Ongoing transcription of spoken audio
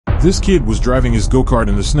This kid was driving his go-kart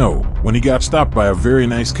in the snow when he got stopped by a very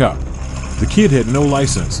nice cop. The kid had no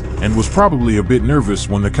license and was probably a bit nervous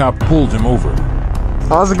when the cop pulled him over.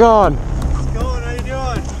 How's it going? How's it going? How you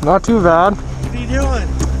doing? Not too bad. What are you doing?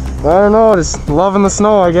 I don't know, just loving the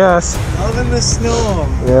snow, I guess. Loving the snow.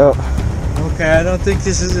 Yeah. Okay, I don't think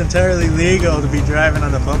this is entirely legal to be driving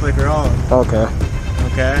on the public road. Okay.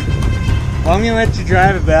 Okay? Well, I'm gonna let you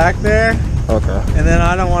drive it back there, Okay. and then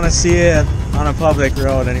I don't want to see it on a public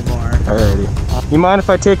road anymore. Alrighty. You mind if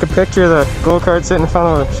I take a picture of the go-kart sitting in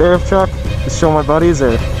front of a sheriff truck? Just show my buddies,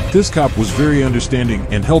 or? This cop was very understanding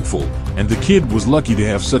and helpful, and the kid was lucky to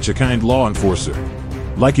have such a kind law enforcer.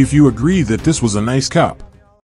 Like if you agree that this was a nice cop.